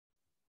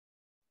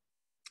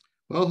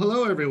Well,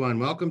 hello, everyone.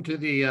 Welcome to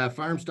the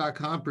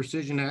Farms.com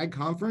Precision Ag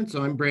Conference.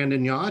 I'm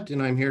Brandon Yott,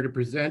 and I'm here to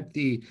present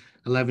the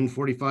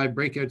 11:45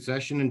 breakout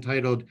session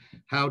entitled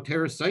How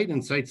TerraSite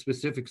and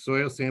Site-Specific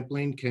Soil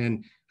Sampling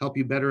Can Help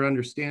You Better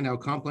Understand How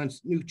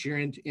Complex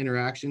Nutrient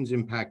Interactions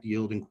Impact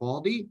Yield and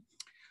Quality.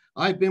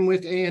 I've been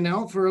with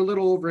A&L for a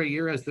little over a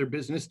year as their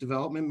Business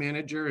Development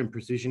Manager in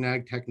Precision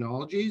Ag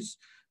Technologies.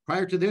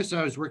 Prior to this,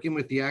 I was working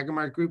with the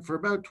Agrimart Group for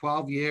about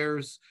 12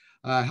 years.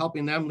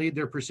 Helping them lead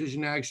their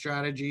precision ag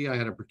strategy. I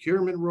had a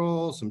procurement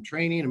role, some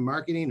training and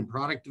marketing and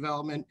product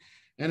development.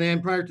 And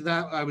then prior to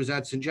that, I was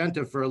at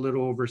Syngenta for a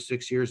little over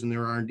 6 years in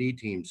their R&D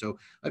team. So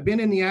I've been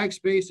in the ag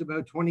space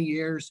about 20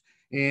 years,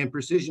 and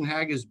precision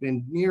ag has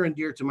been near and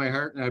dear to my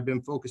heart. And I've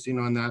been focusing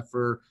on that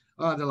for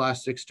the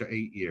last 6 to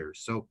 8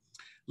 years. So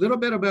a little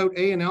bit about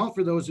A&L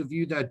for those of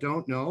you that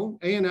don't know.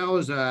 A&L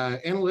is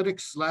an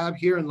analytics lab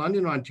here in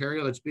London,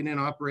 Ontario, that's been in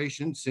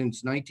operation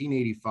since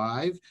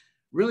 1985.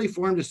 Really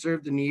formed to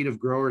serve the need of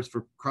growers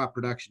for crop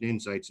production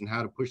insights and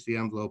how to push the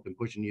envelope and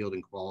push in yield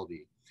and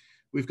quality.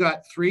 We've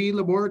got 3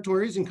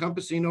 laboratories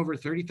encompassing over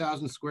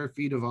 30,000 square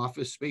feet of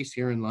office space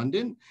here in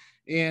London.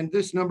 And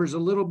this number is a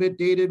little bit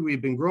dated.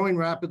 We've been growing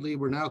rapidly.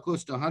 We're now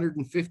close to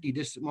 150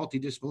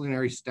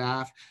 multidisciplinary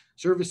staff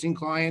servicing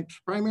clients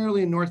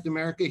primarily in North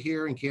America,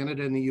 here in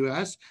Canada and the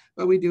US,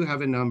 but we do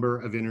have a number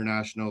of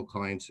international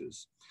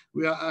clients.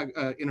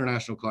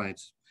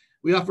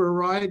 We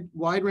offer a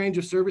wide range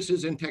of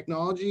services in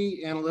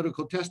technology,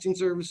 analytical testing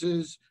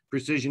services,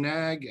 precision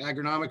ag,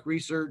 agronomic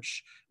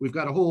research. We've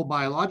got a whole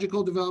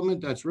biological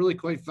development that's really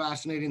quite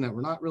fascinating that we're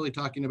not really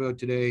talking about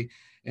today.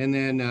 And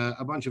then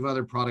a bunch of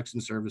other products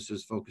and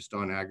services focused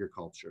on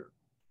agriculture.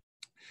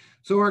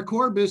 So our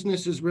core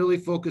business is really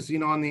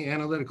focusing on the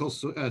analytical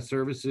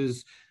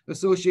services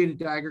associated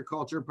to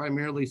agriculture,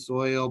 primarily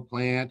soil,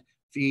 plant,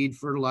 feed,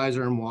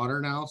 fertilizer, and water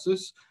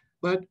analysis.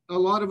 But a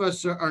lot of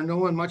us are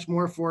known much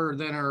more for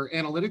than our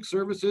analytic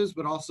services,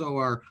 but also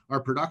our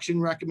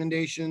production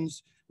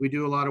recommendations. We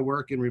do a lot of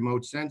work in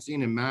remote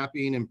sensing and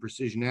mapping and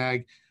precision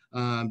ag,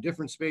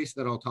 different space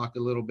that I'll talk a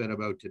little bit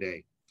about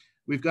today.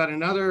 We've got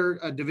another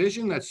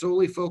division that's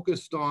solely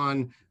focused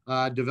on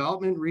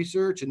development,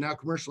 research, and now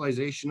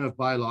commercialization of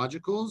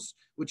biologicals,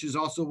 which is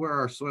also where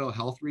our soil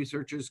health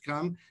researchers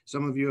come.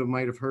 Some of you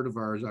might have heard of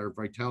our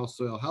Vital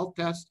soil health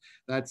test.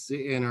 That's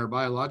in our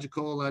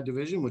biological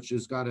division, which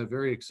has got a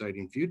very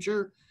exciting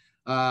future.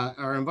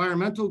 Our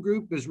environmental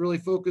group is really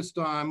focused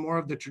on more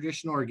of the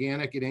traditional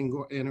organic and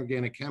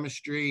inorganic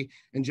chemistry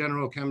and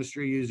general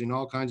chemistry, using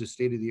all kinds of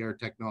state-of-the-art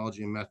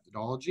technology and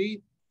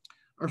methodology.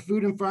 Our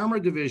food and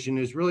pharma division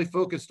is really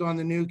focused on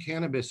the new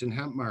cannabis and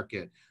hemp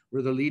market.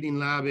 We're the leading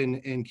lab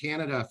in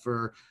Canada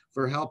for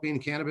helping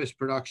cannabis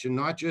production,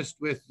 not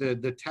just with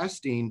the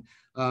testing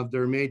of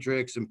their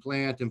matrix and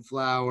plant and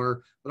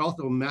flower, but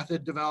also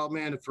method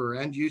development for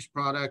end use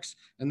products,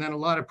 and then a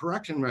lot of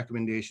production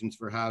recommendations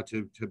for how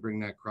to bring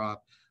that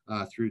crop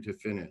through to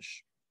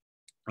finish.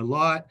 A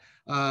lot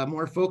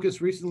more focus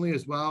recently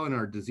as well in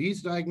our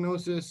disease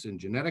diagnosis and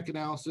genetic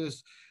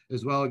analysis,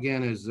 as well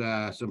again as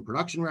some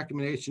production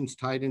recommendations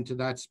tied into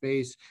that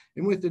space.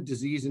 And with the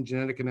disease and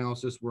genetic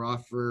analysis, we're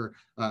offer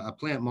a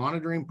plant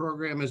monitoring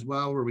program as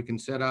well, where we can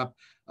set up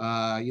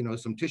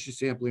some tissue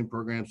sampling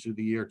programs through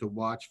the year to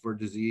watch for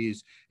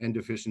disease and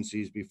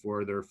deficiencies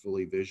before they're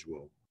fully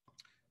visual.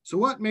 So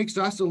what makes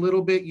us a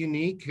little bit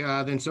unique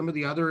than some of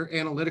the other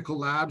analytical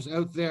labs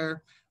out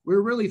there?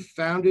 We're really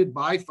founded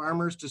by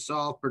farmers to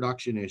solve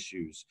production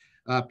issues.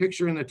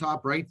 Picture in the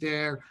top right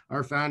there,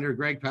 our founder,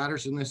 Greg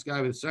Patterson, this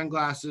guy with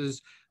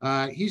sunglasses.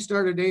 He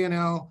started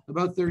A&L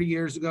about 30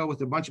 years ago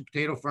with a bunch of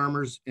potato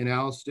farmers in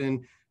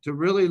Alliston to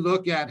really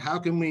look at how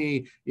can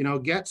we,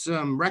 get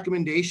some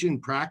recommendation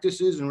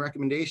practices and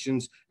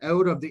recommendations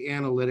out of the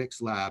analytics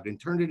lab, and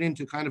turned it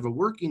into kind of a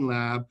working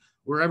lab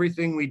where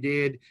everything we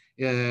did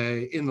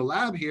in the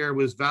lab here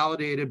was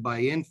validated by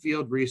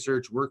in-field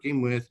research, working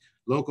with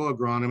local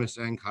agronomists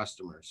and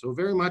customers. So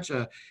very much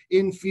a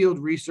in-field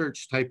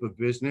research type of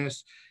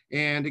business.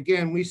 And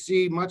again, we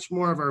see much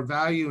more of our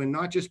value in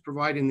not just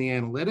providing the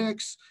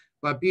analytics,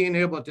 but being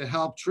able to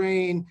help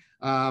train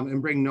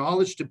and bring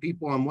knowledge to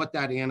people on what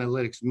that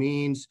analytics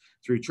means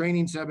through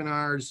training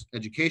seminars,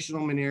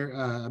 educational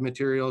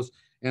materials,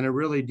 and a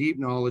really deep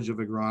knowledge of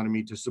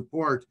agronomy to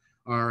support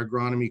our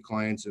agronomy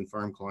clients and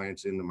farm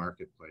clients in the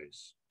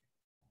marketplace.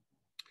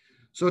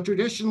 So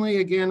traditionally,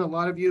 again, a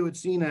lot of you had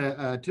seen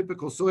a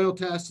typical soil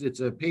test.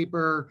 It's a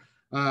paper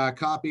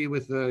copy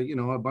with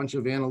a bunch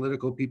of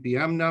analytical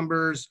ppm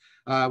numbers.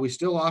 We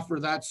still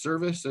offer that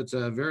service. That's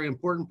a very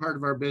important part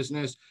of our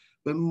business,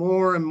 but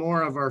more and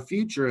more of our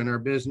future in our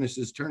business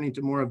is turning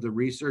to more of the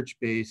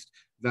research-based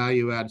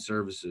value-add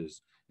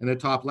services. In the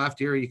top left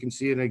here, you can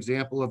see an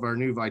example of our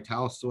new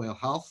Vital soil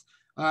health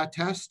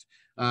test,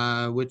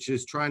 which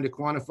is trying to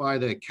quantify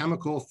the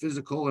chemical,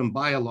 physical, and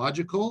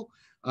biological,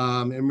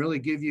 and really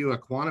give you a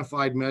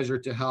quantified measure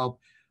to help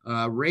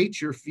rate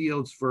your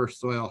fields for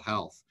soil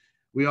health.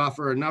 We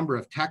offer a number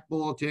of tech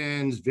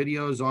bulletins,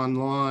 videos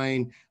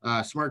online,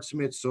 Smart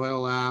Submit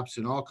soil apps,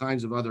 and all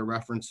kinds of other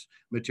reference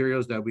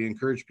materials that we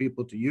encourage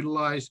people to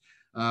utilize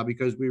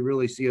because we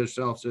really see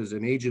ourselves as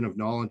an agent of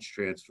knowledge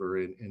transfer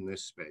in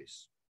this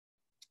space.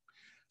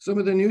 Some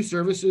of the new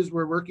services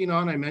we're working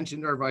on, I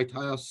mentioned our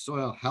Vital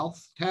Soil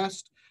Health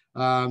Test.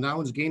 That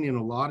one's gaining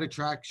a lot of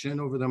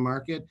traction over the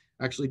market.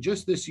 Actually,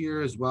 just this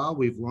year as well,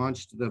 we've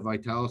launched the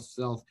Vital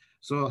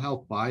Soil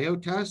Health Bio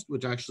Test,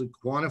 which actually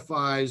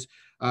quantifies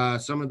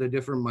some of the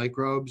different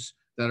microbes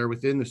that are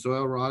within the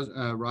soil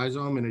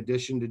rhizome, in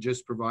addition to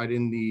just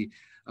providing the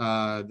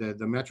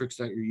metrics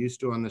that you're used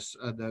to on this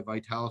the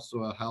Vital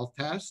Soil Health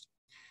Test.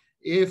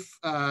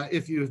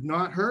 If you've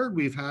not heard,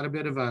 we've had a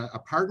bit of a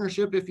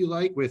partnership, if you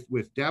like,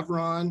 with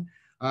Devron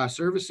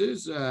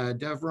Services,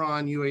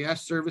 Devron UAS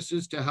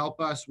Services, to help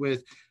us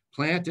with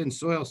plant and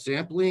soil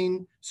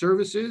sampling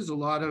services. A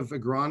lot of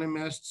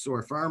agronomists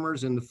or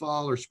farmers in the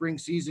fall or spring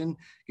season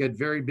get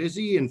very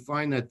busy and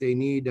find that they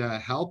need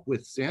help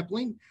with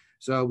sampling.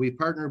 So we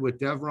partnered with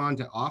Devron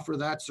to offer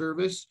that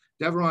service.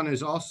 Devron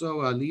is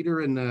also a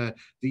leader in the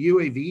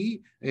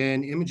UAV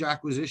and image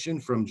acquisition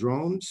from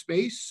drone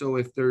space. So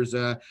if there's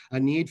a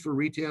need for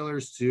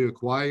retailers to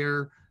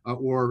acquire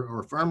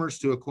or farmers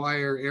to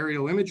acquire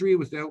aerial imagery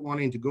without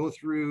wanting to go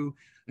through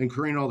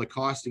incurring all the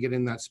costs to get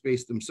in that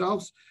space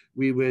themselves,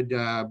 we would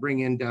bring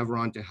in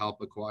Devron to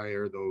help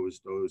acquire those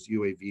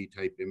UAV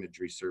type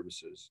imagery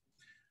services.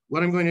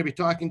 What I'm going to be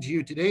talking to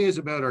you today is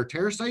about our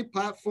TerraSite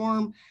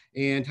platform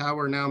and how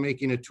we're now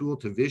making a tool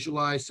to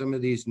visualize some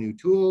of these new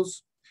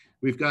tools.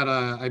 We've got,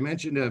 I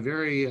mentioned, a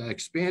very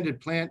expanded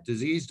plant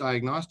disease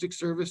diagnostic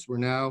service. We're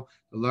now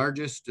the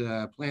largest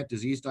plant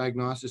disease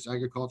diagnostics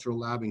agricultural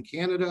lab in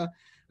Canada,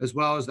 as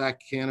well as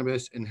that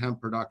cannabis and hemp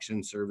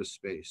production service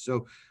space.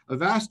 So a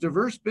vast,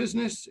 diverse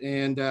business,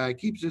 and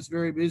keeps us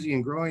very busy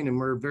and growing, and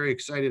we're very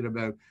excited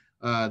about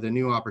the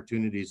new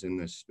opportunities in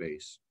this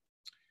space.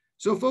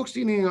 So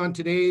focusing on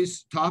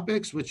today's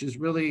topics, which is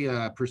really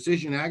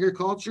precision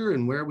agriculture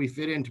and where we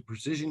fit into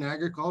precision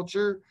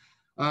agriculture,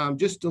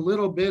 just a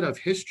little bit of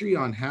history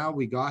on how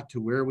we got to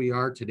where we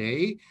are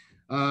today.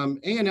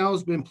 A&L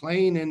has been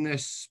playing in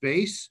this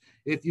space,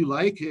 if you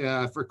like,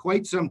 for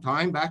quite some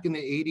time, back in the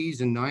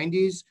 80s and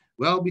 90s,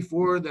 well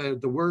before the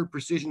word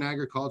precision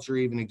agriculture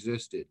even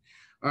existed.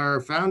 Our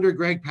founder,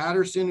 Greg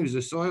Patterson, who's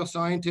a soil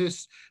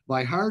scientist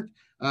by heart,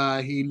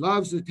 he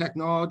loves the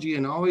technology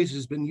and always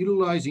has been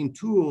utilizing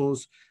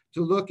tools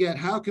to look at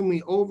how can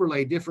we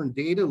overlay different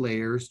data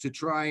layers to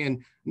try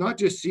and not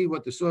just see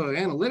what the soil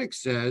analytics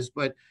says,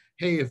 but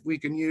hey, if we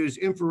can use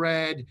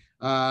infrared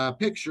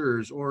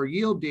pictures or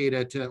yield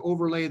data to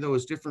overlay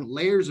those different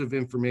layers of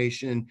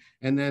information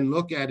and then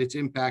look at its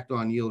impact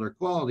on yield or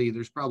quality,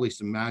 there's probably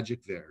some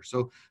magic there.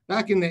 So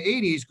back in the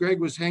 80s, Greg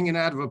was hanging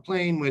out of a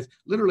plane with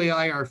literally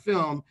IR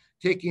film,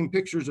 taking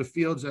pictures of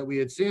fields that we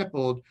had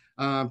sampled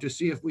to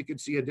see if we could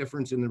see a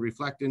difference in the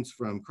reflectance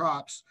from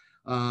crops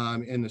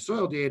and the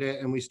soil data.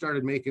 And we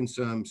started making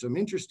some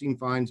interesting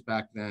finds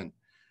back then.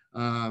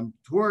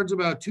 Towards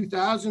about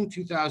 2000,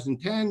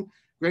 2010,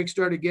 Greg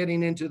started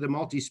getting into the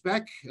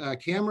multi-spec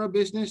camera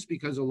business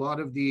because a lot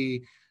of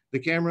the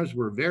cameras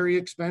were very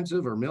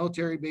expensive or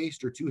military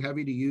based or too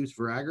heavy to use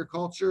for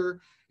agriculture,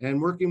 and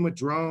working with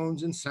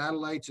drones and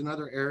satellites and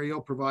other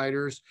aerial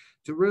providers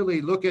to really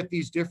look at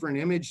these different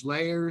image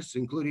layers,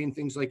 including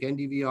things like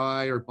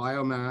NDVI or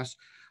biomass,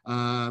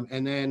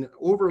 and then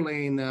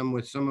overlaying them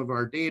with some of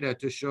our data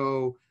to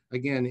show,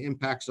 again,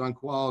 impacts on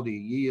quality,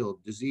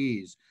 yield,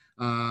 disease.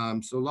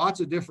 So lots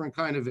of different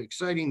kind of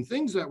exciting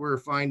things that we're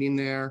finding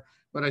there.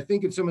 But I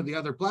think in some of the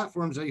other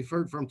platforms that you've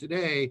heard from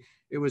today,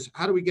 it was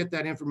how do we get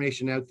that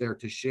information out there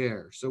to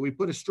share? So we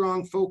put a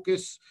strong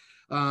focus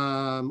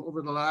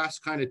over the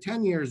last kind of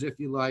 10 years,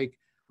 if you like,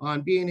 on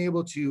being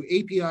able to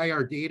API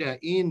our data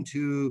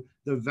into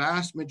the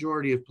vast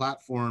majority of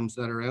platforms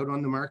that are out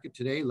on the market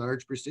today,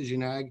 large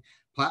precision ag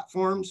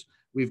platforms.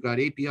 We've got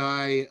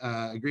API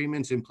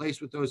agreements in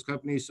place with those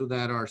companies so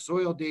that our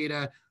soil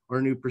data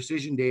or new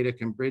precision data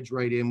can bridge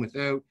right in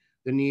without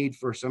the need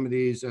for some of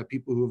these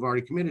people who have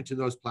already committed to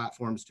those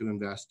platforms to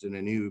invest in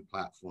a new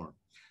platform.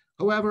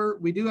 However,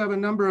 we do have a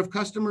number of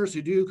customers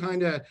who do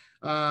kind of,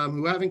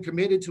 who haven't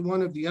committed to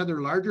one of the other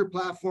larger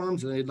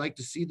platforms and they'd like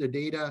to see the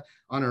data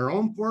on our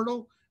own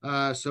portal.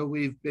 So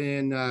we've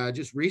been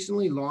just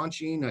recently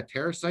launching a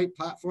TerraSite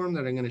platform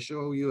that I'm going to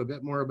show you a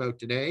bit more about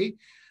today.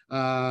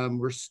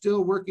 We're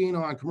still working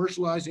on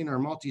commercializing our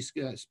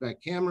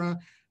multi-spec camera,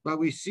 but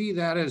we see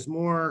that as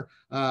more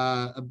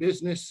a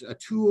business, a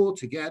tool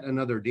to get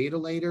another data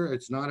layer.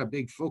 It's not a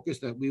big focus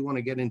that we want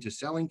to get into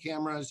selling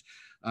cameras.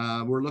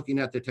 We're looking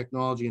at the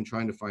technology and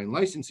trying to find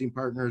licensing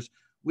partners.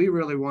 We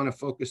really want to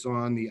focus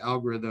on the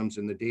algorithms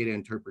and the data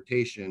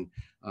interpretation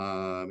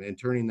and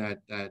turning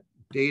that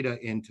data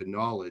into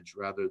knowledge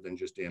rather than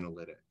just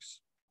analytics.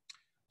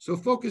 So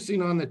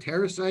focusing on the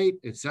TerraSite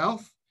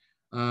itself,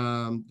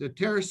 the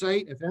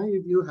TerraSite, if any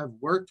of you have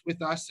worked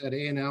with us at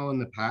A&L in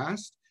the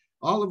past,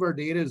 all of our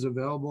data is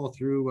available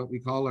through what we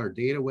call our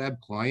data web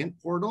client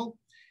portal.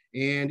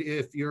 And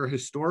if your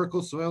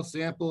historical soil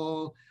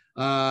sample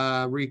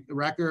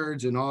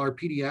records and all our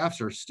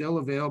PDFs are still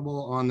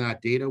available on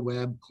that data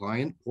web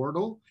client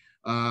portal.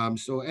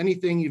 So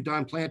anything you've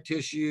done, plant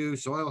tissue,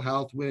 soil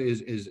health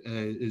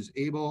is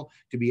able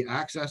to be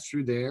accessed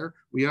through there.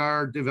 We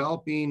are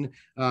developing,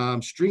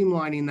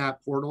 streamlining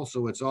that portal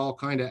so it's all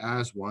kind of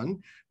as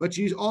one, but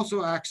you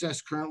also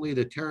access currently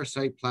the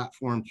TerraSite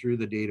platform through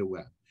the data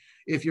web.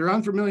 If you're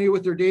unfamiliar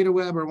with their data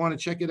web or want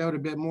to check it out a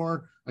bit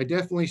more, I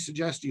definitely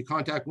suggest you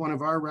contact one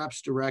of our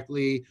reps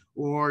directly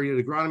or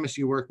the agronomist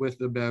you work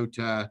with about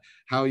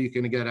how you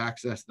can get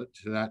access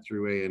to that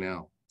through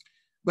A&L.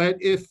 But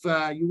if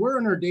you were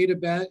in our data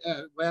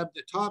web,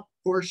 the top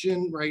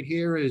portion right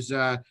here is,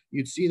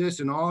 you'd see this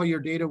in all your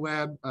data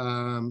web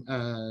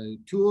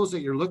tools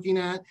that you're looking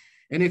at.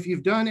 And if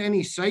you've done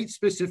any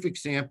site-specific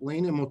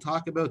sampling, and we'll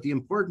talk about the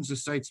importance of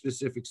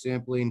site-specific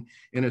sampling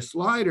in a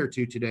slide or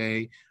two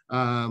today,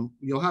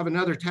 you'll have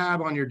another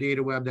tab on your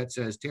data web that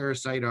says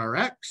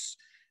TerraSiteRx.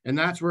 And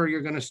that's where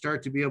you're going to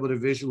start to be able to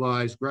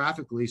visualize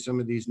graphically some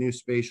of these new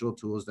spatial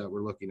tools that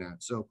we're looking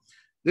at. So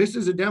this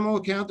is a demo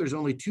account. There's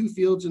only 2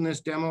 fields in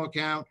this demo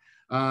account,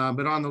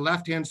 but on the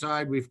left-hand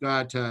side, we've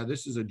got,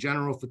 this is a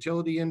general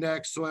fertility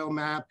index soil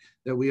map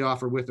that we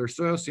offer with our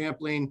soil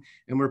sampling,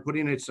 and we're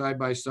putting it side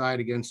by side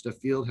against a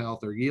field health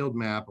or yield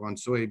map on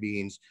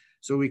soybeans.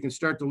 So we can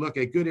start to look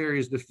at good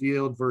areas of the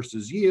field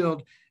versus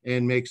yield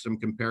and make some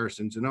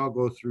comparisons. And I'll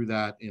go through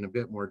that in a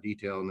bit more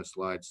detail in the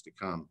slides to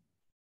come.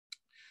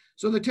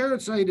 So the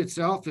TerraSite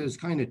itself is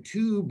kind of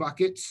 2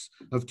 buckets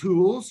of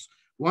tools.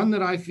 One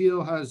that I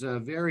feel has a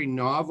very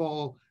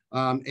novel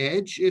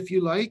edge, if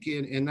you like,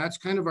 and that's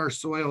kind of our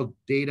soil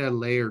data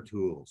layer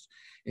tools.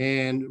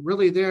 And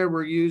really there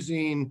we're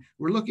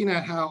looking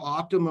at how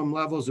optimum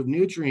levels of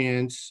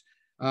nutrients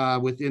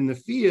within the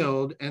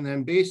field, and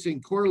then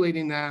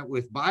correlating that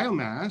with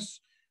biomass,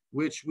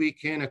 which we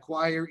can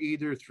acquire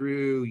either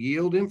through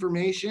yield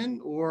information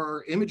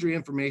or imagery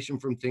information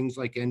from things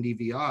like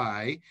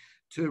NDVI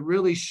to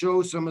really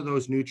show some of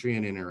those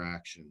nutrient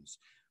interactions.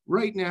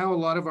 Right now, a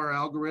lot of our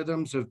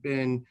algorithms have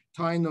been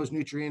tying those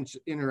nutrient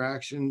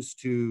interactions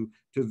to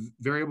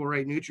variable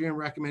rate nutrient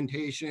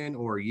recommendation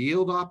or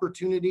yield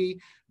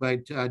opportunity.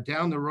 But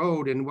down the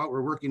road, and what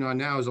we're working on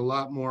now is a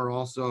lot more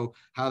also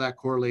how that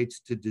correlates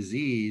to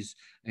disease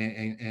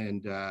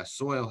and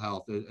soil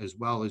health, as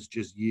well as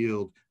just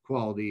yield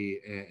quality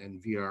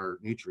and VR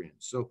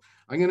nutrients. So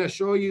I'm going to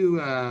show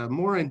you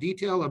more in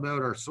detail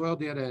about our soil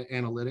data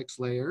analytics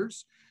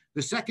layers.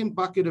 The second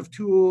bucket of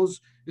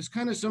tools is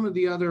kind of some of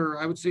the other,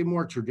 I would say,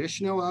 more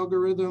traditional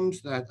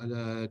algorithms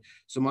that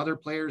some other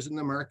players in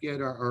the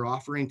market are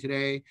offering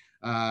today.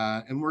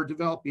 And we're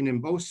developing in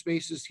both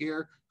spaces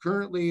here.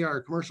 Currently,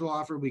 our commercial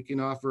offer, we can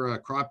offer a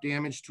crop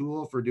damage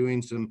tool for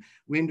doing some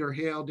wind or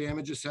hail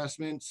damage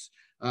assessments,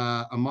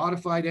 a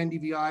modified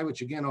NDVI,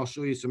 which again, I'll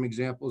show you some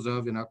examples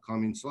of in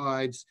upcoming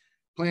slides,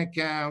 plant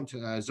count,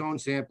 zone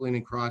sampling,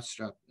 and crop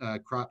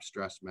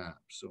stress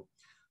maps.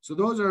 So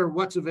those are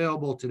what's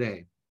available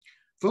today.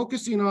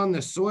 Focusing on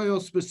the soil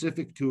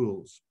specific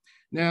tools.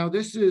 Now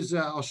this is,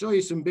 I'll show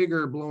you some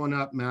bigger blown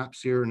up maps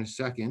here in a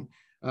second.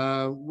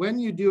 When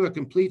you do a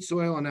complete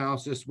soil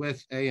analysis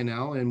with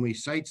A&L and we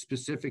site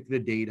specific the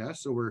data,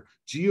 so we're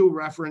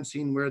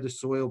geo-referencing where the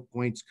soil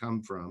points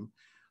come from.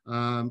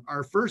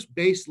 Our first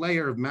base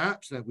layer of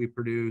maps that we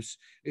produce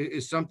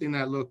is something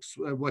that looks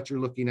what you're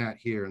looking at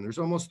here. And there's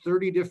almost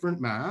 30 different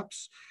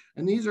maps.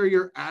 And these are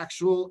your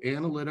actual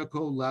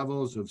analytical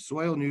levels of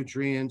soil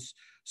nutrients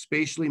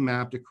spatially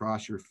mapped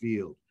across your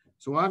field.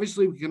 So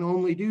obviously we can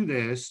only do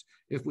this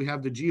if we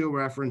have the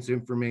georeference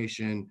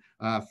information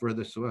for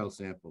the soil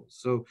samples.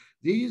 So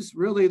these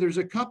really, there's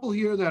a couple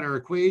here that are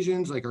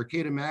equations like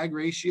Arcata mag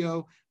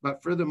ratio,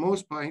 but for the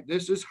most part,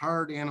 this is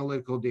hard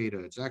analytical data.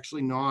 It's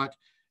actually not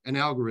an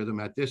algorithm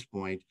at this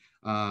point.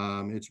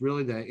 It's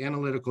really the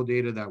analytical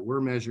data that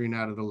we're measuring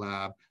out of the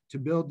lab to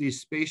build these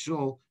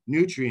spatial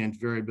nutrient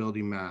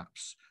variability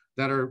maps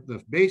that are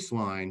the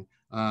baseline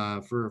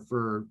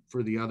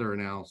for the other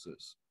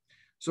analysis.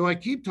 So I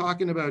keep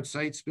talking about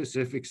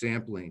site-specific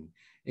sampling,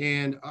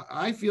 and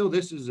I feel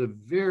this is a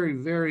very,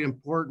 very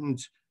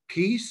important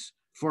piece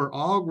for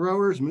all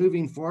growers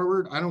moving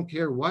forward. I don't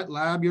care what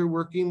lab you're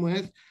working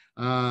with,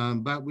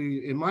 but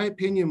in my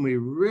opinion, we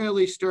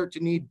really start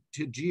to need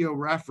to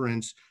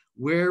geo-reference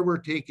where we're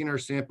taking our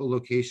sample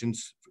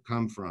locations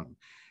come from.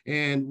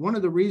 And one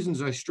of the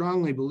reasons I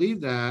strongly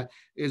believe that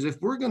is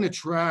if we're going to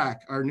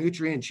track our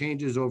nutrient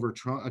changes over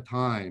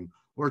time,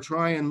 or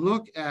try and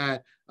look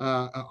at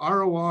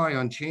ROI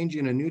on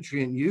changing a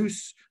nutrient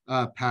use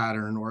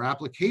pattern or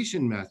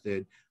application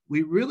method,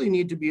 we really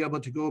need to be able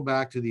to go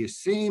back to the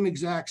same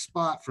exact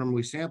spot from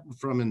we sampled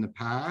from in the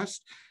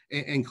past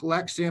and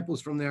collect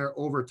samples from there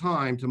over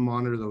time to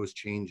monitor those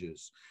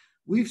changes.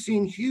 We've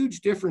seen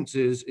huge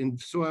differences in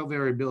soil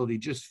variability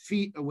just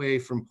feet away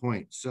from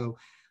points. So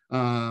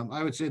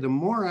I would say the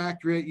more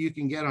accurate you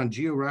can get on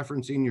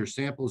georeferencing your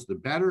samples, the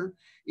better.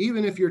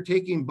 Even if you're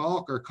taking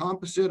bulk or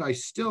composite, I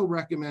still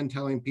recommend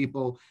telling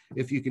people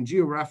if you can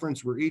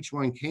georeference where each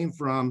one came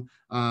from,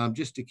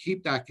 just to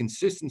keep that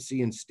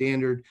consistency and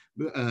standard.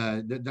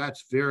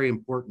 That's very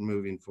important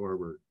moving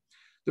forward.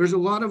 There's a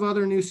lot of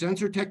other new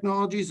sensor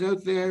technologies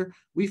out there.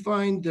 We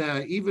find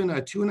even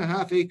a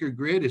 2.5 acre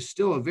grid is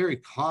still a very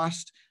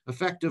cost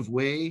effective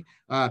way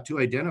to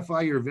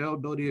identify your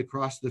availability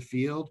across the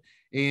field.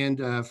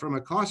 And from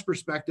a cost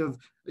perspective,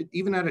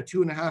 even at a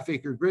 2.5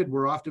 acre grid,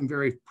 we're often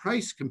very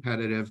price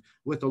competitive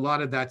with a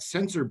lot of that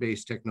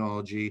sensor-based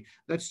technology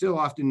that still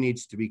often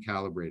needs to be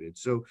calibrated.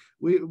 So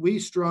we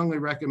strongly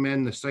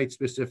recommend the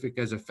site-specific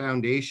as a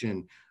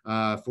foundation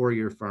for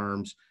your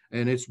farms.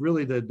 And it's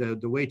really the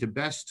way to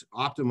best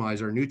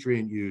optimize our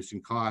nutrient use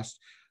and cost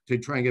to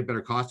try and get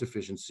better cost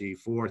efficiency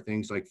for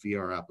things like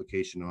VR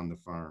application on the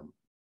farm.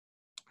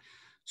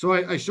 So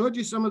I showed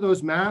you some of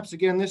those maps.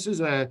 Again, this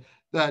is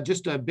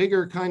just a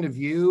bigger kind of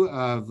view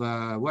of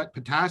what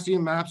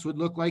potassium maps would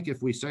look like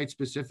if we site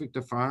specific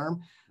to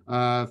farm.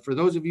 For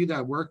those of you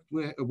that work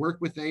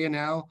with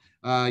A&L,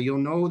 you'll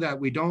know that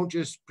we don't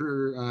just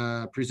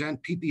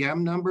present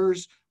ppm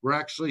numbers. We're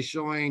actually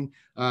showing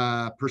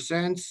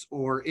percents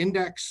or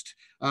indexed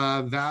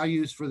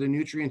values for the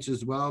nutrients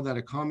as well that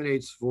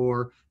accommodates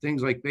for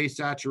things like base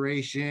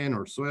saturation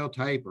or soil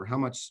type or how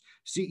much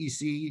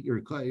CEC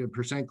or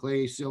percent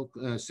clay, silt,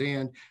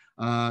 sand,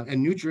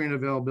 and nutrient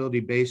availability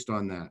based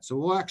on that. So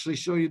we'll actually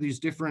show you these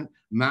different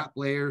map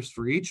layers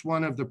for each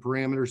one of the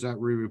parameters that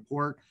we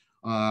report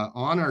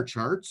on our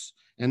charts,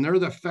 and they're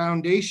the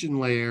foundation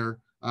layer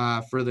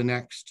for the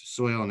next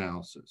soil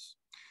analysis.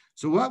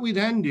 So what we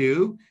then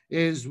do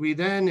is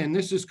and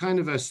this is kind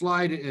of a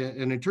slide,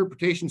 an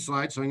interpretation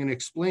slide, so I'm going to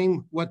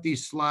explain what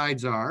these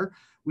slides are.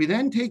 We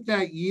then take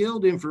that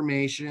yield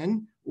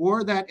information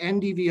or that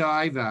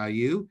NDVI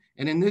value,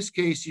 and in this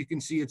case, you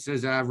can see it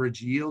says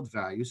average yield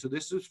value. So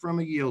this is from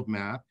a yield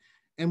map,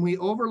 and we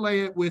overlay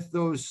it with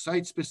those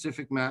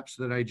site-specific maps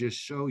that I just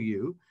show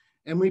you,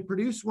 and we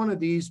produce one of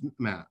these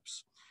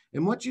maps.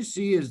 And what you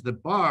see is the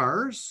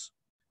bars.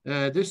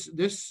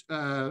 This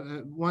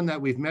one that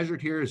we've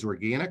measured here is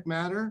organic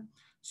matter.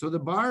 So the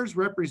bars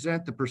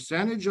represent the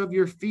percentage of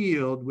your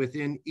field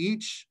within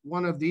each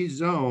one of these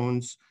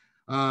zones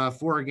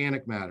for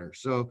organic matter.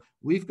 So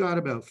we've got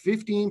about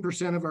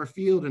 15% of our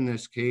field in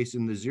this case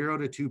in the 0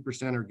 to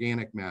 2%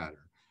 organic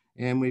matter.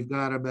 And we've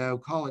got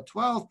about, call it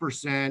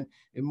 12%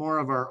 in more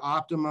of our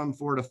optimum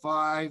 4 to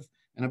 5,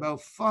 and about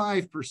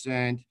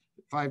 5%,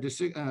 5 to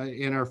 6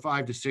 in our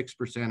 5 to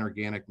 6%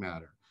 organic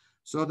matter.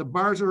 So the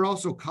bars are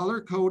also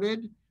color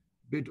coded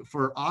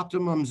for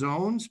optimum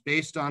zones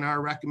based on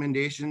our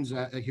recommendations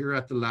here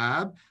at the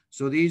lab.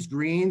 So these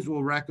greens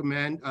will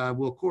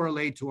will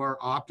correlate to our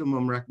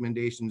optimum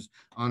recommendations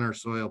on our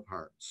soil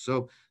parts.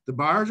 So the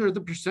bars are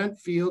the percent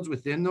fields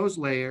within those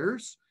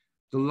layers.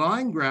 The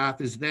line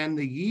graph is then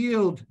the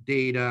yield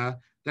data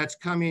that's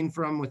coming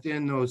from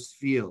within those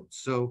fields.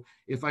 So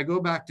if I go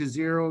back to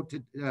 0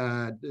 to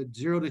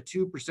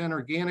 2%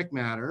 organic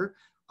matter,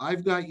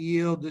 I've got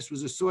yield, this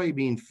was a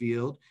soybean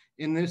field,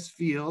 in this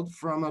field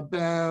from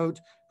about,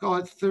 call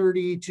it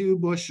 32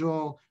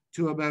 bushel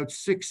to about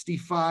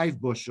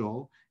 65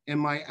 bushel, and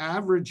my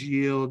average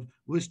yield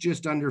was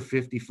just under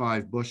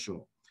 55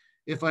 bushel.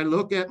 If I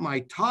look at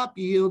my top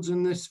yields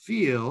in this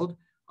field,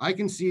 I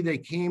can see they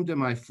came to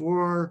my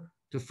 4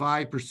 to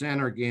 5%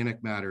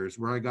 organic matters,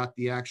 where I got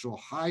the actual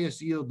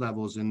highest yield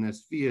levels in this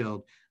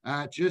field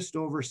at just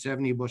over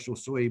 70 bushel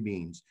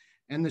soybeans.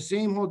 And the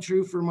same holds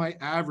true for my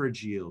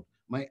average yield.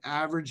 My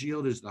average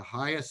yield is the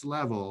highest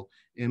level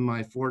in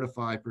my 4 to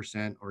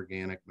 5%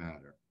 organic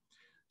matter.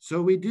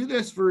 So we do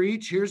this for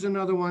each. Here's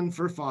another one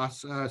for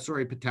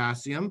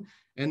potassium.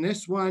 And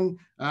this one,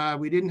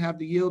 we didn't have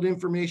the yield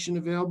information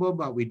available,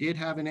 but we did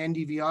have an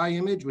NDVI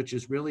image, which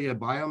is really a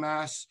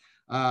biomass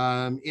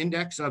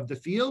index of the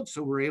field.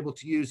 So we're able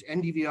to use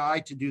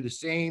NDVI to do the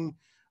same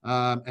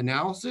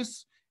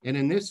analysis. And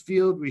in this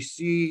field, we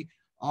see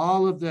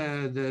all of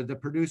the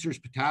producers'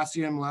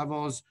 potassium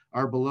levels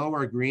are below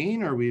our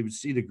green, or we would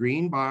see the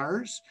green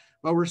bars,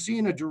 but we're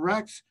seeing a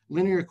direct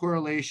linear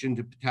correlation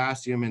to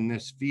potassium in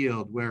this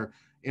field, where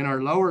in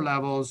our lower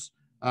levels,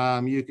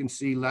 you can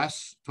see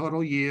less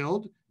total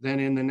yield than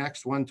in the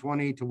next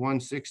 120 to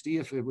 160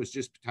 if it was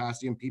just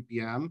potassium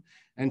ppm.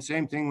 And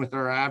same thing with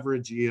our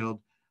average yield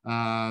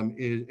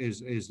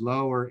is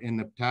lower in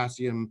the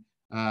potassium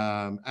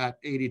at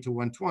 80 to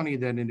 120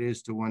 than it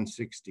is to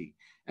 160.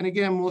 And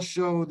again, we'll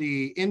show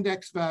the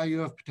index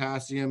value of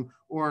potassium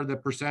or the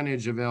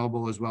percentage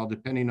available as well,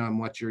 depending on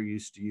what you're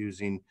used to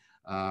using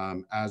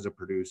as a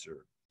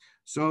producer.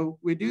 So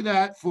we do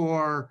that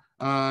for,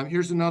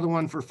 here's another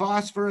one for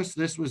phosphorus.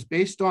 This was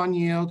based on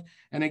yield.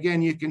 And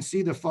again, you can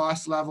see the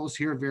phos levels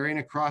here varying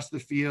across the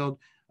field.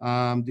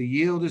 The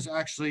yield is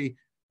actually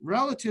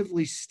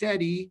relatively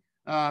steady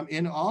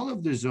in all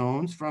of the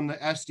zones from the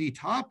SD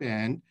top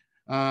end.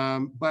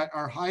 But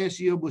our highest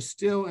yield was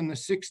still in the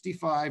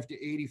 65 to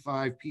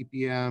 85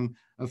 ppm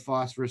of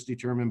phosphorus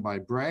determined by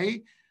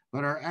Bray.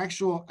 but our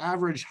actual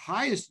average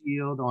highest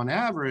yield on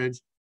average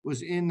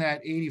was in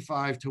that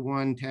 85 to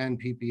 110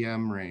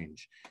 ppm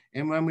range.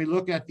 And when we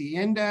look at the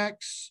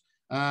index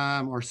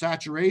or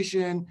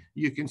saturation,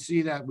 you can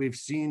see that we've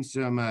seen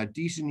some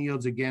decent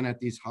yields again at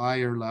these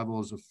higher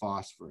levels of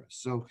phosphorus.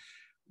 So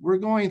we're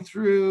going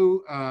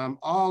through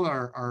all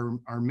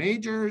our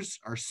majors,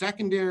 our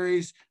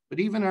secondaries, but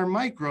even our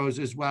micros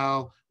as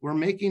well. We're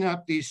making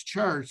up these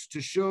charts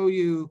to show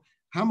you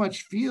how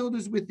much field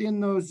is within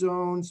those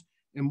zones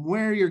and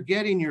where you're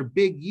getting your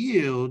big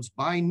yields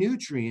by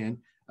nutrient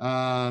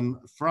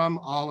from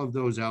all of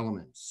those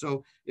elements.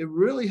 So it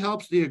really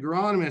helps the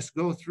agronomist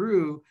go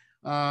through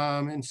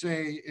and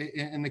say,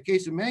 in the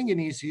case of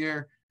manganese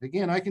here,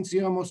 again, I can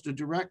see almost a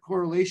direct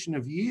correlation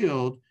of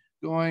yield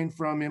going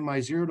from in my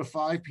 0 to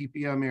 5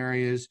 ppm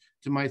areas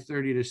to my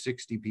 30 to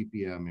 60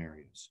 ppm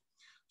areas.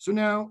 So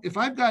now, if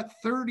I've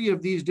got 30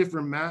 of these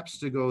different maps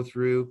to go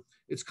through,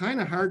 it's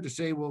kind of hard to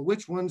say, well,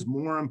 which one's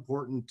more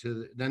important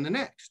than the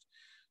next?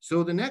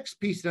 So the next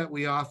piece that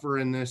we offer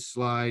in this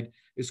slide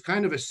is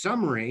kind of a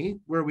summary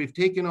where we've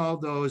taken all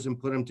those and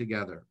put them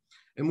together.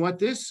 And what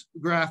this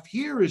graph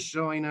here is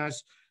showing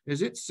us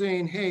is it's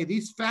saying, hey,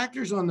 these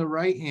factors on the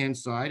right-hand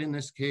side, in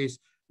this case,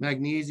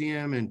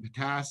 magnesium and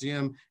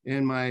potassium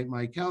and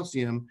my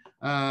calcium,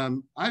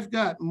 I've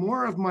got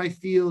more of my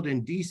field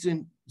in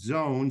decent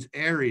zones,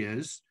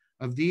 areas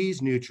of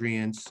these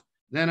nutrients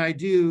than I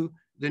do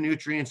the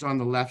nutrients on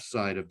the left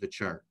side of the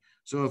chart.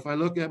 So if I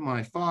look at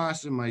my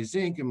phos and my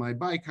zinc and my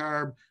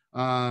bicarb,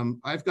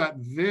 I've got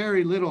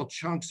very little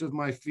chunks of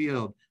my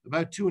field,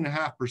 about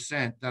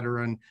 2.5% that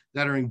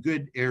are in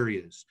good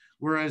areas.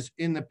 Whereas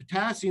in the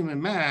potassium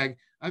and mag,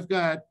 I've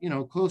got,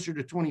 closer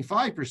to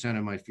 25%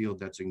 of my field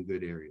that's in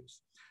good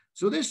areas.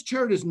 So this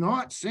chart is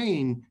not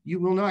saying you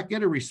will not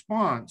get a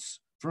response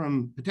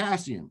from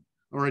potassium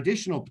or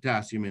additional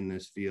potassium in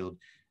this field.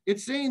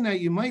 It's saying that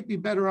you might be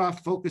better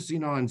off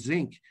focusing on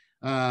zinc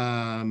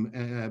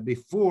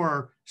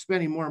before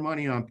spending more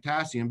money on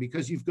potassium,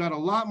 because you've got a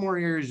lot more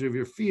areas of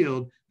your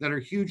field that are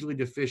hugely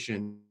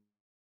deficient.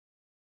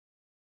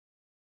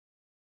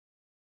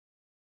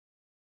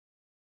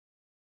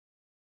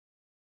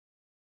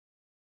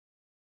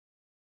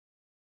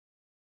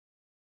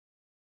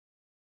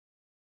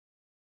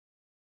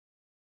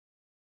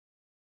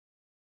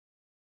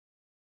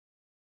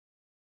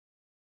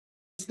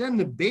 It's then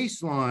the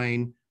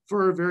baseline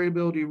for our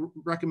variability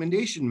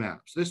recommendation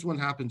maps. This one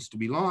happens to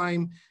be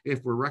lime,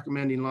 if we're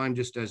recommending lime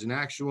just as an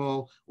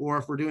actual, or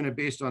if we're doing it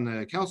based on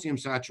the calcium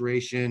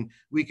saturation,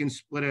 we can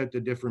split out the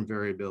different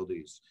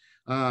variabilities.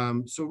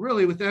 So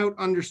really, without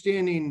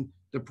understanding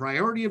the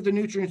priority of the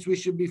nutrients we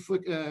should be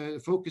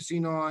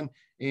focusing on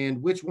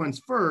and which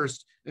ones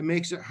first, it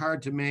makes it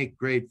hard to make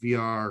great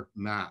VR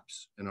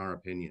maps, in our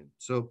opinion.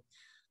 So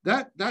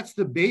that's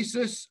the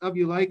basis of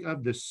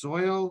the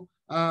soil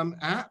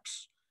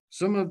apps.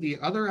 Some of the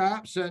other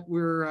apps that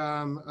we're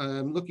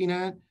looking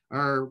at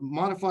are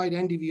modified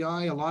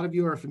NDVI. A lot of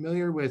you are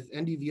familiar with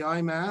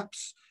NDVI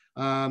maps.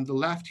 The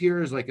left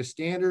here is like a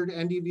standard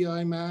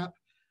NDVI map.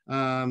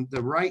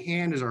 The right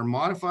hand is our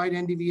modified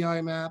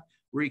NDVI map,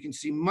 where you can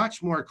see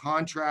much more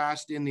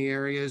contrast in the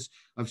areas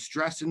of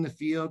stress in the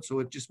field. So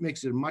it just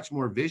makes it a much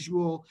more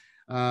visual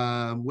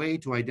way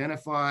to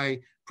identify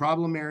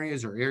problem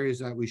areas or areas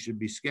that we should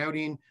be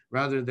scouting,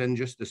 rather than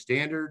just the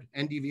standard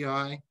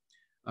NDVI.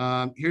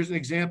 Here's an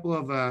example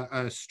of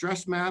a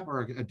stress map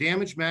or a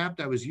damage map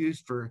that was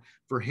used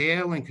for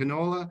hail and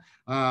canola,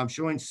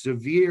 showing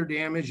severe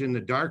damage in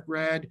the dark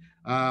red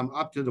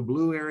up to the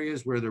blue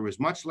areas where there was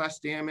much less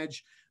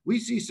damage. We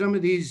see some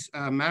of these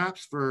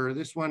maps for,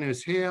 this one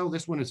is hail,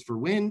 this one is for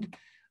wind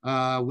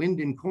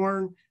in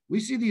corn. We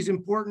see these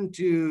important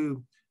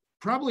to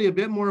probably a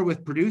bit more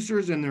with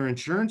producers and their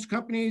insurance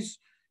companies.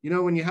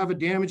 When you have a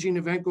damaging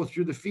event go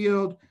through the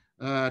field,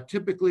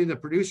 typically the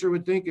producer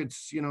would think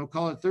it's,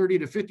 call it 30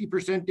 to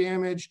 50%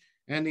 damage,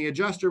 and the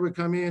adjuster would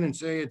come in and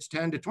say it's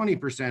 10 to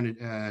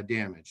 20%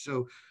 damage.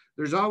 So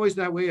there's always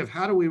that way of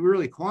how do we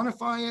really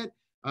quantify it?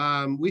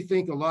 We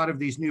think a lot of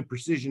these new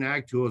precision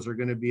ag tools are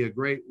going to be a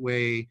great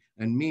way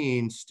and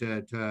means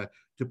to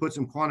put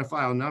some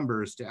quantifiable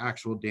numbers to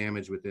actual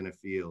damage within a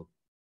field.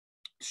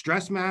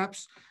 Stress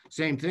maps,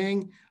 same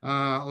thing.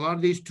 A lot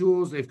of these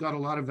tools, they've got a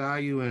lot of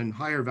value in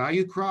higher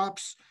value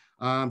crops.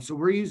 So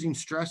we're using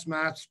stress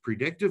maps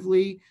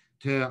predictively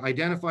to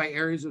identify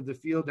areas of the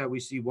field that we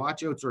see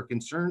watchouts or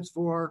concerns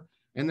for.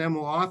 And then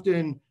we'll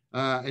often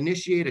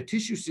initiate a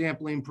tissue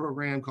sampling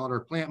program called our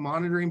plant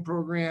monitoring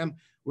program,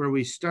 where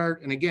we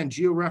start, and again,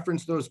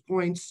 georeference those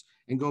points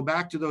and go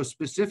back to those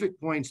specific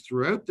points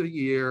throughout the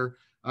year,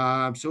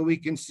 so we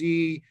can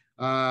see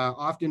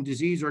often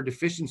disease or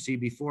deficiency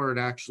before it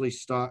actually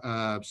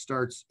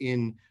starts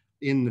in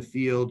the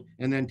field,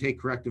 and then take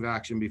corrective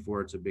action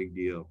before it's a big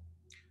deal.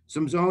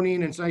 Some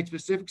zoning and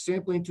site-specific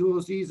sampling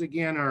tools. These,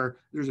 again,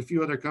 there's a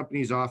few other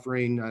companies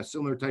offering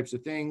similar types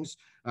of things,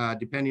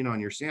 depending on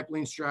your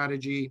sampling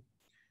strategy.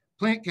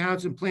 Plant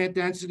counts and plant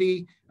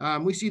density.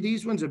 We see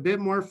these ones a bit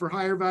more for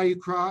higher value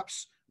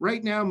crops.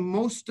 Right now,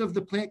 most of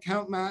the plant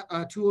count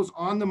tools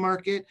on the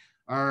market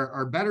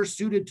are better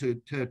suited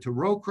to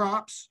row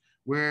crops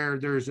where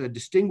there's a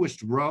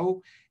distinguished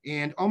row.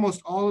 And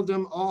almost all of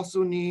them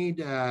also need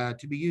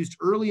to be used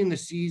early in the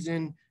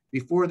season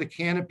before the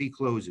canopy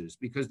closes,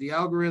 because the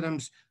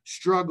algorithms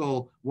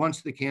struggle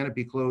once the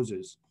canopy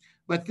closes.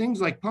 But things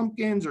like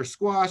pumpkins or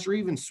squash or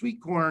even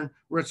sweet corn,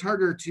 where it's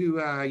harder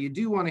to, you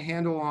do want to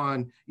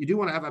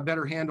have a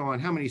better handle on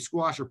how many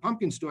squash or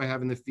pumpkins do I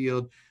have in the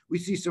field. We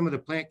see some of the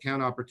plant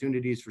count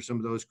opportunities for some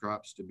of those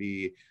crops to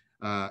be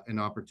an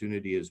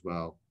opportunity as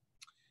well.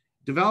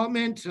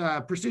 Development,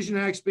 precision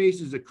ag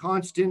space is a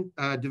constant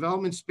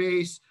development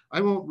space.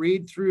 I won't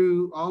read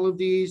through all of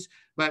these,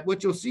 but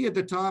what you'll see at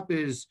the top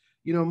is,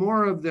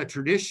 more of the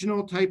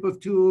traditional type of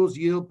tools: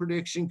 yield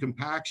prediction,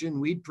 compaction,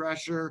 weed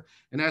pressure.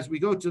 And as we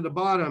go to the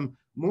bottom,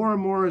 more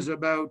and more is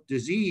about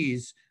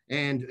disease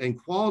and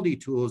quality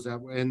tools that,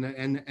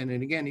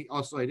 and again,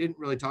 also, I didn't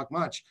really talk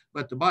much,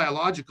 but the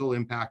biological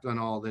impact on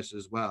all this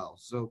as well.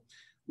 So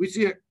we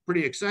see it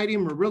pretty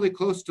exciting. We're really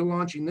close to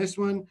launching this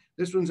one.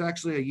 This one's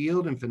actually a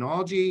yield and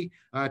phenology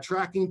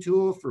tracking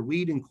tool for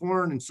wheat and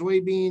corn and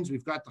soybeans.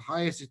 We've got the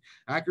highest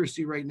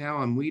accuracy right now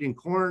on wheat and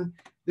corn.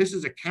 This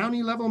is a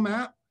county level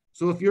map.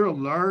 So if you're a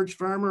large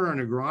farmer or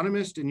an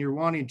agronomist and you're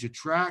wanting to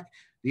track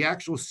the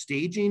actual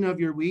staging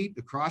of your wheat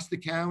across the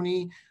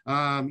county,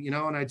 and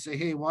I'd say,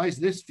 hey, why is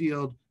this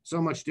field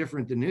so much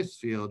different than this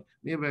field?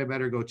 Maybe I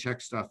better go check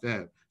stuff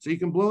out. So you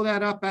can blow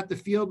that up at the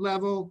field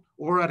level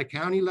or at a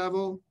county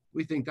level.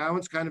 We think that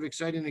one's kind of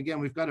exciting. Again,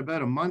 we've got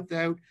about a month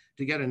out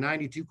to get a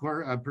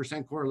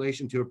 92%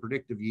 correlation to a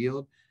predictive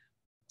yield.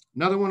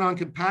 Another one on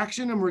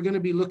compaction, and we're going to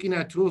be looking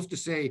at tools to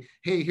say,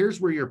 hey,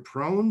 here's where you're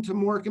prone to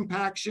more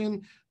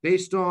compaction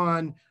based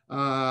on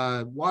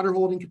water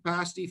holding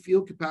capacity,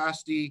 field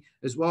capacity,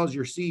 as well as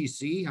your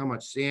CEC, how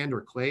much sand or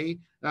clay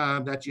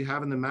that you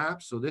have in the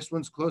map. So this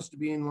one's close to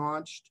being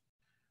launched.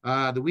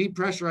 The weed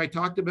pressure, I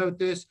talked about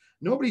this.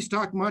 Nobody's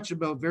talked much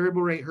about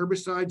variable rate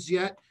herbicides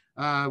yet.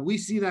 We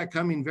see that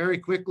coming very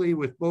quickly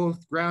with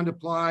both ground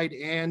applied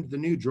and the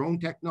new drone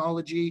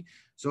technology.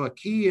 So a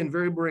key in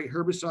variable rate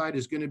herbicide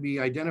is going to be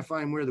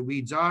identifying where the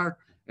weeds are,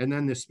 and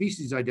then the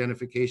species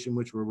identification,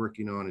 which we're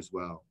working on as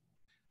well.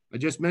 I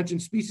just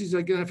mentioned species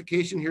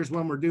identification. Here's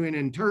one we're doing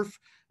in turf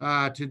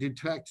to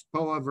detect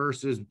POA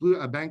versus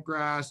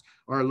bentgrass,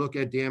 or look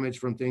at damage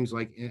from things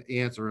like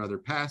ants or other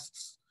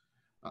pests.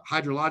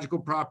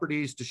 Hydrological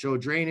properties to show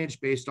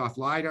drainage based off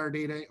LiDAR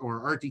data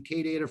or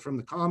RTK data from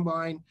the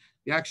combine.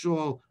 The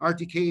actual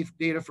RTK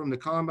data from the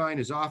combine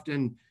is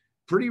often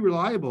pretty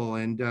reliable,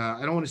 and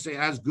I don't want to say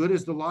as good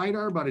as the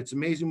LiDAR, but it's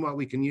amazing what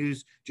we can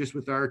use just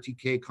with the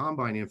RTK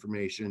combine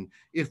information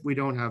if we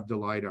don't have the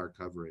LiDAR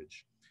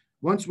coverage.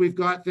 Once we've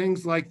got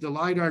things like the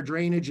LiDAR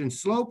drainage and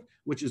slope,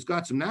 which has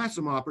got some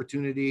NASM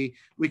opportunity,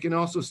 we can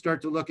also start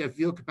to look at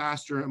field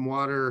capacity and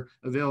water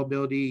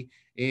availability.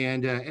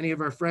 And any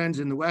of our friends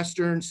in the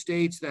Western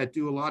states that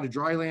do a lot of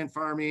dryland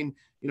farming,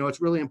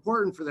 it's really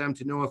important for them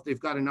to know if they've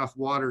got enough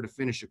water to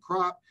finish a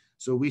crop.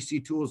 So we see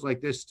tools like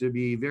this to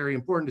be very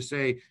important to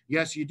say,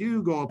 yes, you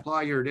do go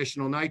apply your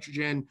additional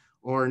nitrogen,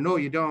 or no,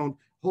 you don't.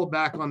 Hold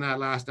back on that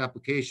last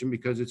application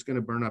because it's going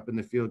to burn up in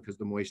the field because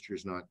the moisture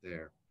is not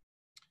there.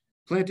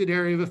 Planted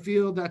area of a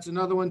field, that's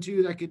another one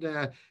too. That could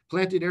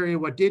planted area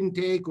what didn't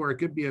take, or it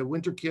could be a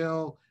winter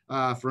kill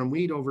from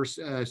weed over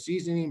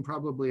seasoning,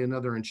 probably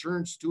another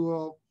insurance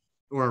tool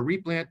or a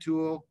replant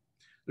tool.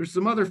 There's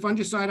some other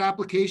fungicide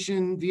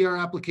application, VR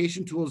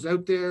application tools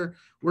out there.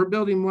 We're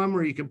building one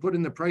where you can put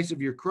in the price of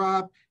your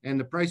crop and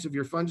the price of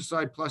your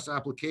fungicide plus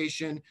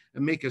application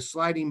and make a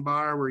sliding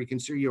bar where you can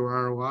see your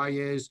ROI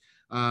is.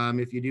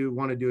 If you do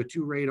want to do a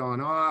 2 rate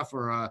on off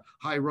or a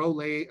high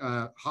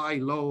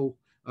low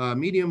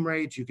medium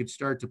rates, you could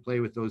start to play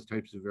with those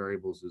types of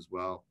variables as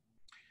well.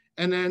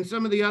 And then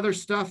some of the other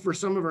stuff for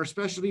some of our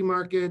specialty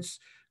markets,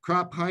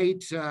 crop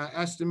height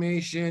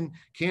estimation,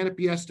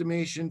 canopy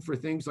estimation for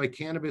things like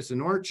cannabis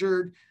and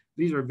orchard.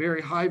 These are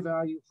very high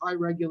value, high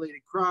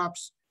regulated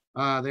crops.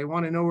 They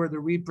want to know where the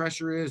weed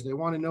pressure is. They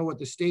want to know what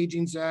the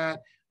staging's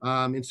at.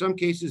 In some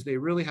cases, they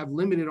really have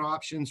limited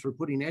options for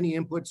putting any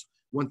inputs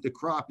once the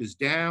crop is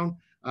down.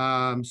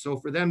 So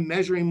for them,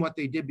 measuring what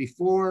they did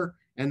before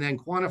and then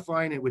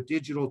quantifying it with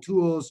digital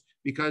tools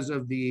because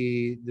of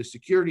the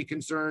security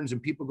concerns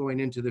and people going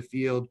into the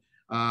field,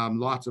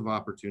 lots of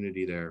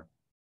opportunity there.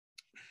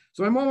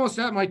 So I'm almost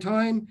at my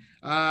time.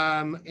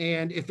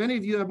 And if any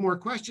of you have more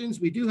questions,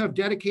 we do have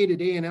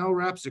dedicated A&L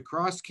reps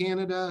across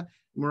Canada.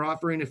 And we're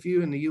offering a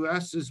few in the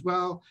US as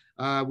well.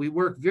 We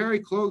work very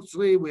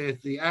closely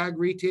with the ag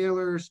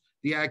retailers,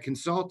 the ag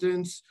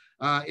consultants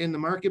in the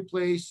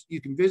marketplace. You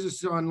can visit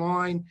us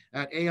online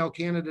at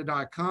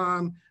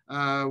alcanada.com,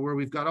 where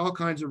we've got all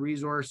kinds of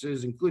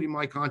resources, including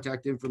my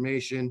contact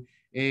information.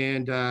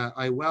 And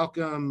I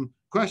welcome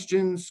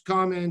questions,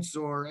 comments,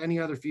 or any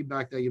other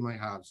feedback that you might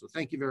have. So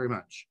thank you very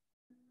much.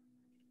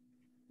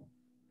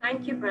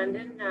 Thank you,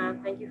 Brendan.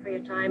 Thank you for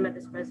your time at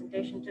this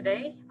presentation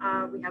today.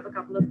 We have a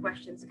couple of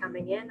questions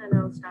coming in, and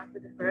I'll start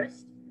with the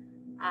first.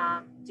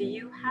 Do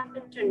you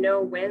happen to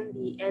know when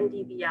the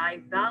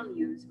NDVI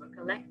values were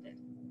collected?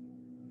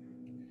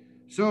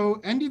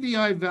 So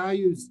NDVI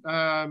values,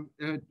 I'm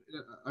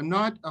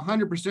not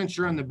 100%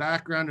 sure on the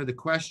background of the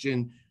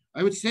question.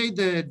 I would say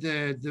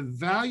the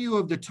value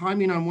of the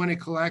timing on when it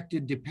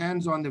collected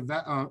depends on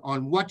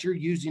on what you're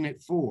using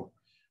it for.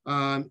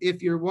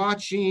 If you're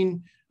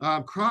watching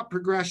crop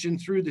progression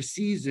through the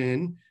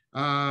season,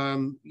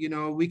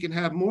 we can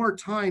have more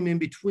time in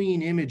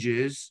between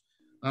images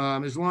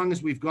as long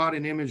as we've got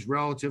an image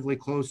relatively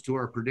close to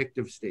our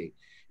predictive state.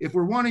 If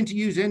we're wanting to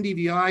use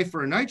NDVI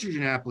for a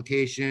nitrogen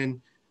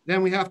application,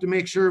 then we have to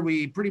make sure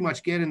we pretty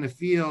much get in the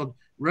field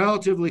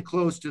relatively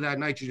close to that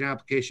nitrogen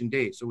application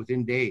date, so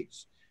within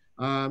days.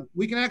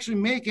 We can actually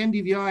make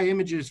NDVI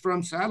images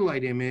from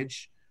satellite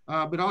image,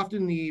 but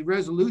often the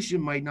resolution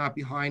might not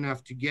be high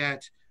enough to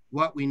get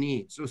what we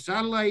need. So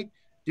satellite,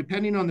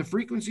 depending on the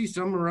frequency,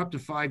 some are up to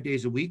 5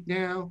 days a week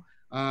now.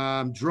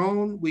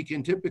 Drone, we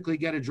can typically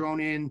get a drone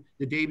in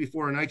the day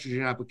before a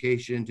nitrogen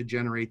application to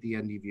generate the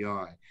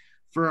NDVI.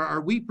 For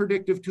our wheat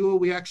predictive tool,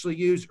 we actually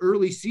use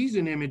early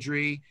season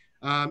imagery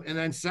and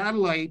then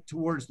satellite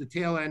towards the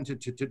tail end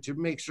to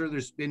make sure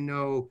there's been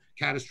no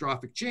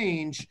catastrophic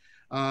change,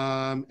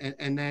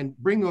 and then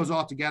bring those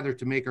all together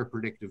to make our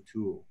predictive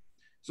tool.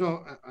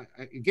 So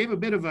I gave a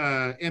bit of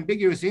an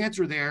ambiguous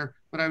answer there,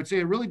 but I would say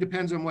it really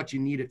depends on what you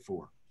need it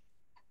for.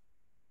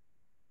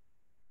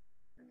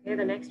 Okay,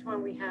 the next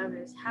one we have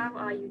is, how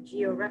are you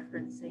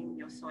georeferencing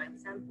your soil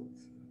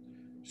samples?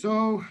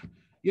 So,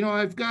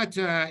 I've got,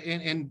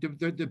 and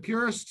the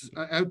purists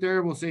out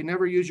there will say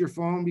never use your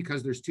phone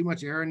because there's too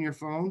much air in your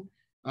phone.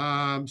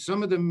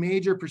 Some of the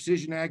major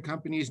precision ag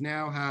companies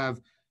now have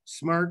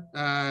smart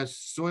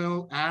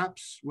soil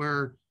apps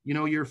where,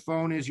 your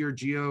phone is your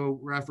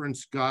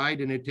geo-reference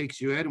guide and it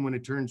takes you in, and when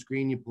it turns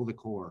green, you pull the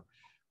core.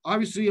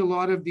 Obviously, a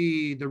lot of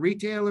the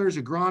retailers,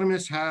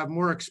 agronomists have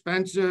more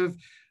expensive,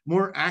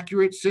 more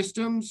accurate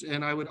systems,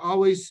 and I would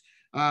always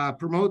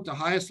promote the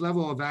highest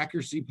level of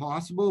accuracy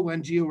possible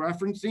when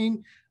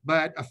georeferencing,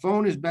 but a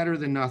phone is better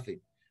than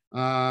nothing.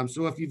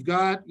 So if you've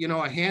got,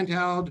 a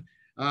handheld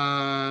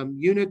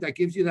unit that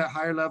gives you that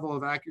higher level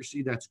of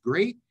accuracy, that's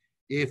great.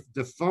 If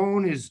the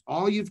phone is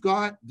all you've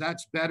got,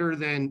 that's better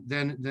than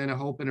a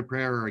hope and a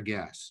prayer or a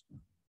guess.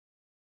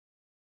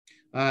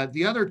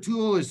 The other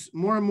tool is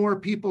more and more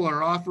people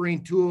are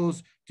offering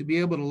tools to be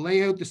able to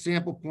lay out the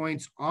sample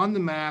points on the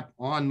map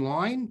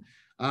online.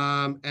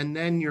 And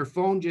then your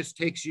phone just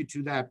takes you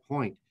to that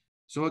point.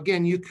 So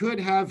again, you could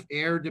have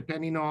error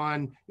depending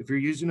on if you're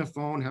using a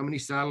phone, how many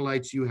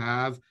satellites you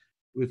have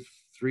with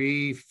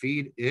 3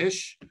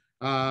 feet-ish,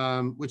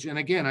 which, and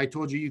again, I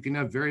told you, you can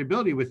have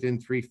variability within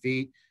 3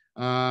 feet.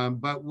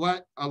 But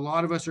what a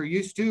lot of us are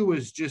used to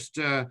was just,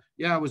 it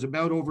was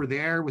about over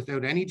there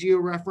without any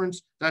georeference.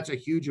 That's a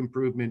huge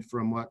improvement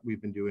from what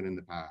we've been doing in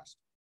the past.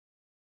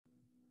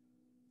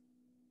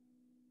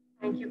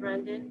 Thank you,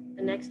 Brandon.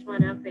 The next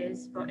one up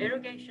is, for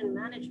irrigation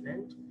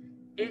management,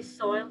 is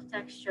soil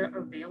texture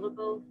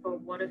available for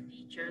water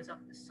features of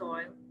the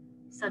soil,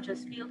 such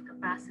as field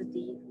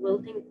capacity,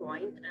 wilting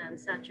point, and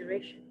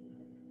saturation?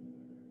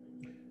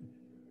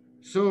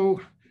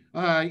 So,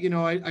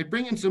 I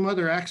bring in some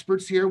other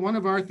experts here. One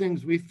of our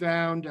things we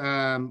found,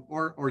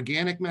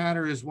 organic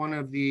matter is one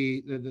of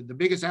the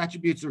biggest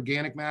attributes of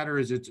organic matter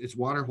is its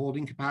water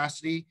holding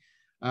capacity.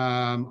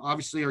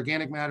 Obviously,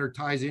 organic matter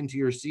ties into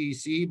your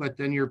CEC, but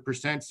then your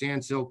percent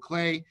sand, silt,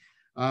 clay.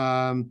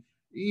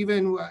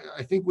 Even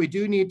I think we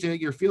do need to,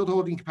 your field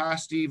holding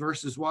capacity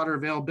versus water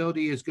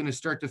availability is going to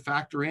start to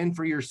factor in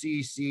for your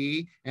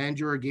CEC and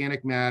your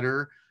organic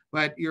matter.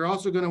 But you're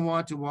also going to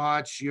want to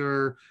watch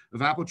your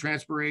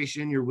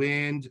evapotranspiration, your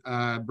wind,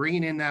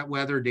 bringing in that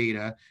weather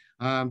data.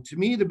 To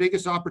me, the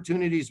biggest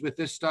opportunities with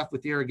this stuff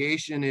with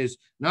irrigation is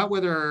not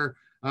whether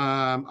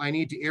I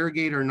need to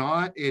irrigate or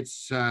not.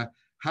 It's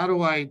how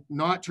do I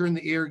not turn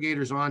the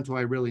irrigators on till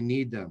I really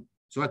need them?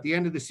 So at the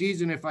end of the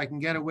season, if I can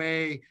get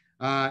away,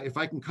 if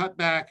I can cut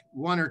back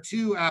 1 or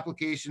 2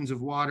 applications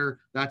of water,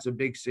 that's a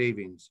big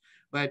savings.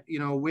 But,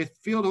 with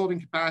field holding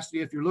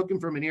capacity, if you're looking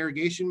from an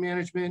irrigation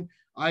management,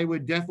 I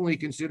would definitely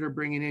consider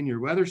bringing in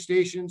your weather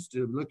stations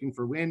to looking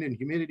for wind and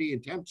humidity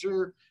and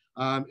temperature.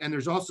 And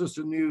there's also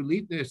some new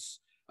leaf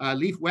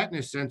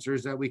wetness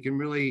sensors that we can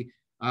really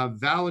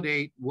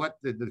validate what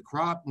the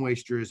crop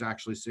moisture is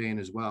actually saying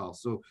as well.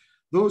 So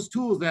those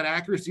tools, that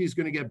accuracy is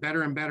going to get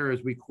better and better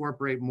as we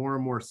incorporate more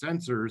and more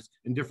sensors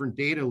and different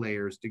data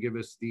layers to give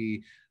us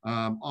the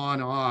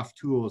on-off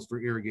tools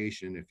for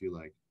irrigation, if you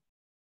like.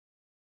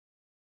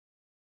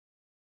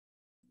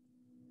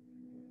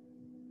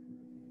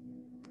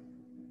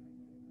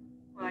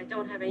 Well, I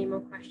don't have any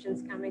more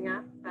questions coming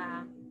up,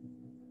 but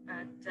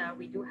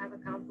we do have a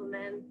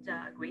compliment,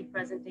 great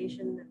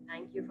presentation.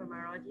 Thank you from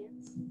our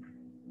audience.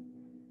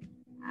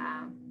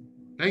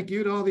 Thank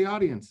you to all the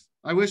audience.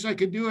 I wish I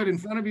could do it in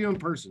front of you in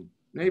person,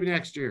 maybe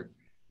next year.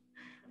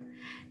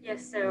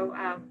 Yes, so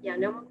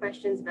no more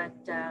questions, but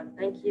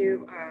thank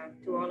you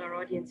to all our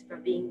audience for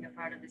being a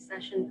part of the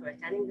session, for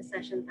attending the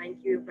session.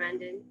 Thank you,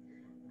 Brandon,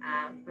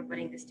 for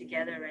putting this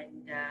together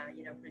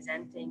and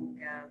presenting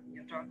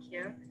your talk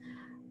here.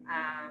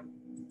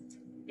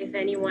 If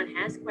anyone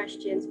has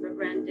questions for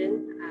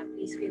Brandon,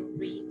 please feel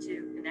free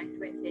to connect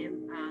with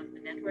him on the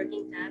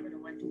networking tab in a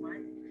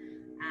one-to-one.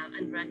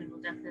 And Brandon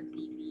will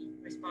definitely be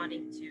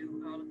responding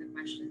to all of the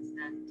questions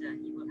that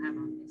he will have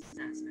on this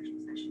special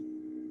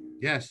session.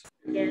 Yes.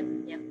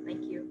 Again, yeah,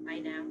 thank you. Bye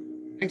now.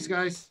 Thanks,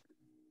 guys.